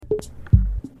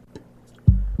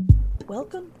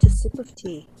Welcome to Sip of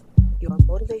Tea, your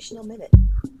motivational minute,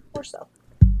 or so.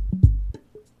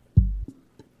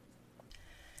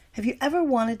 Have you ever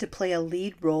wanted to play a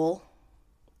lead role?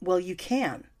 Well, you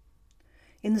can.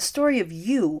 In the story of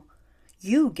you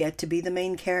get to be the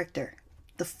main character,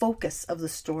 the focus of the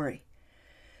story.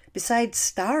 Besides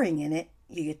starring in it,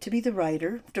 you get to be the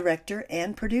writer, director,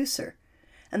 and producer.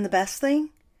 And the best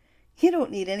thing? You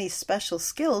don't need any special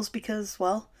skills because,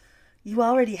 well, you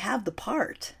already have the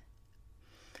part.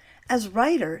 As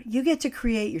writer, you get to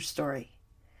create your story.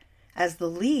 As the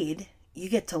lead, you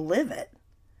get to live it.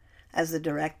 As the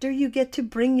director, you get to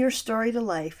bring your story to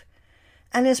life.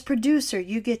 And as producer,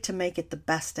 you get to make it the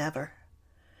best ever.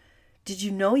 Did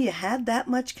you know you had that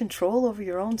much control over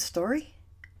your own story?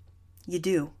 You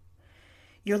do.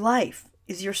 Your life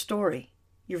is your story,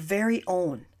 your very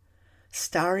own,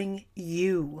 starring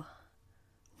you.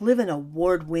 Live an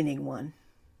award-winning one.